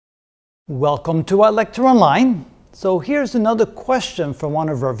Welcome to our lecture online. So here's another question from one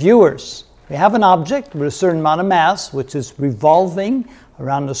of our viewers. We have an object with a certain amount of mass which is revolving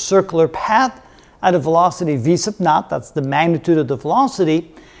around a circular path at a velocity v sub naught, that's the magnitude of the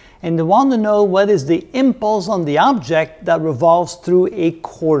velocity, and they want to know what is the impulse on the object that revolves through a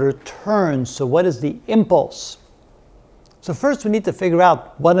quarter turn. So what is the impulse? So first we need to figure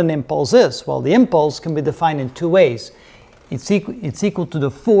out what an impulse is. Well, the impulse can be defined in two ways. It's equal to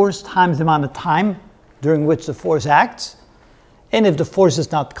the force times the amount of time during which the force acts. And if the force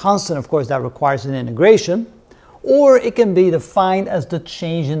is not constant, of course, that requires an integration. Or it can be defined as the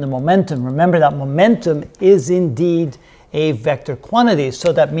change in the momentum. Remember that momentum is indeed a vector quantity.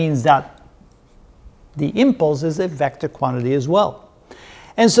 So that means that the impulse is a vector quantity as well.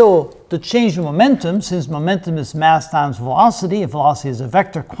 And so the change in momentum, since momentum is mass times velocity, if velocity is a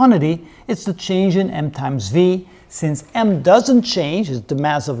vector quantity, it's the change in m times v. Since m doesn't change, it's the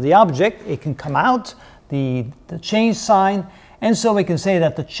mass of the object, it can come out, the change sign, and so we can say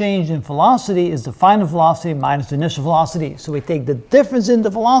that the change in velocity is the final velocity minus the initial velocity. So we take the difference in the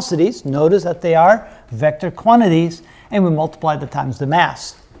velocities, notice that they are vector quantities, and we multiply that times the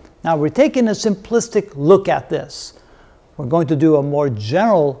mass. Now we're taking a simplistic look at this. We're going to do a more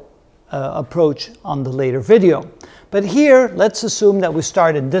general approach on the later video. But here, let's assume that we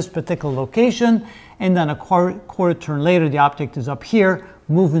start in this particular location, and then a quarter turn later, the object is up here,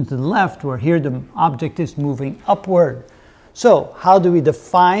 moving to the left, where here the object is moving upward. So how do we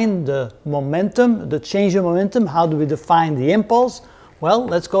define the momentum, the change in momentum? How do we define the impulse? Well,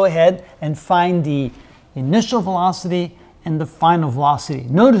 let's go ahead and find the initial velocity and the final velocity.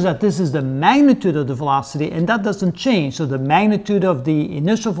 Notice that this is the magnitude of the velocity, and that doesn't change. So the magnitude of the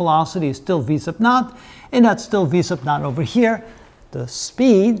initial velocity is still v sub naught, and that's still v sub naught over here. The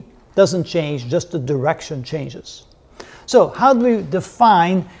speed doesn't change, just the direction changes. So how do we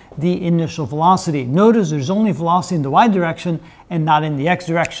define the initial velocity? Notice there's only velocity in the y direction and not in the x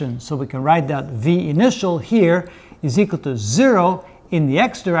direction. So we can write that v initial here is equal to 0 in the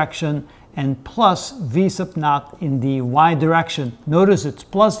x direction and plus v sub naught in the y direction. Notice it's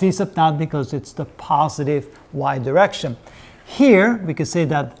plus v sub naught because it's the positive y direction. Here we could say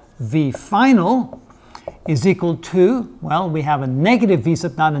that v final is equal to, well, we have a negative v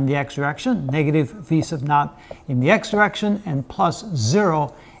sub naught in the x direction, negative v sub naught in the x direction, and plus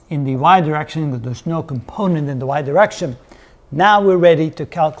 0 in the y direction, because there's no component in the y direction. Now we're ready to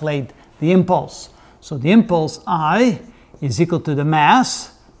calculate the impulse. So the impulse I is equal to the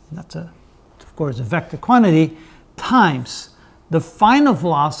mass, that's of course a vector quantity, times the final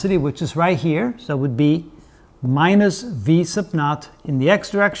velocity, which is right here, so it would be minus v sub naught in the x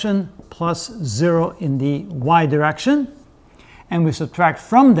direction plus 0 in the y direction. And we subtract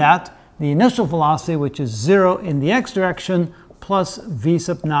from that the initial velocity, which is 0 in the x direction plus v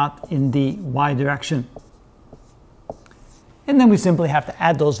sub naught in the y direction. And then we simply have to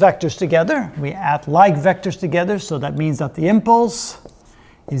add those vectors together. We add like vectors together, so that means that the impulse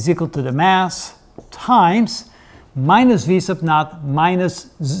is equal to the mass times minus v sub naught minus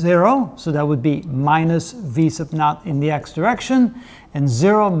 0, so that would be minus v sub naught in the x direction, and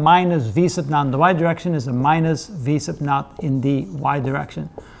 0 minus v sub naught in the y direction is a minus v sub naught in the y direction.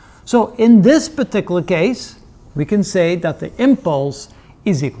 So in this particular case, we can say that the impulse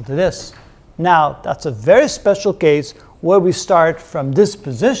is equal to this. Now, that's a very special case where we start from this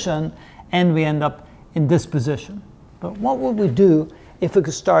position and we end up in this position. But what would we do if we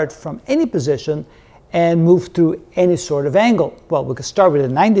could start from any position and move through any sort of angle? Well, we could start with a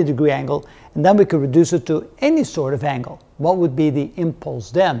 90-degree angle, and then we could reduce it to any sort of angle. What would be the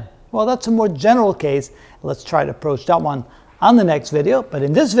impulse then? Well, that's a more general case. Let's try to approach that one on the next video. But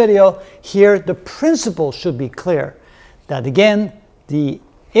in this video, here, the principle should be clear. That again, the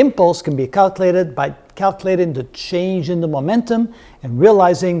impulse can be calculated by calculating the change in the momentum and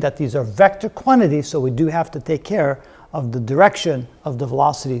realizing that these are vector quantities, so we do have to take care of the direction of the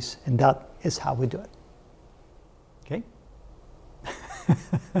velocities, and that is how we do it. Okay?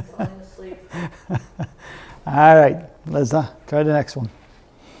 Falling asleep. All right, let's try the next one.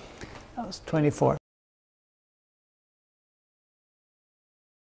 That was 24.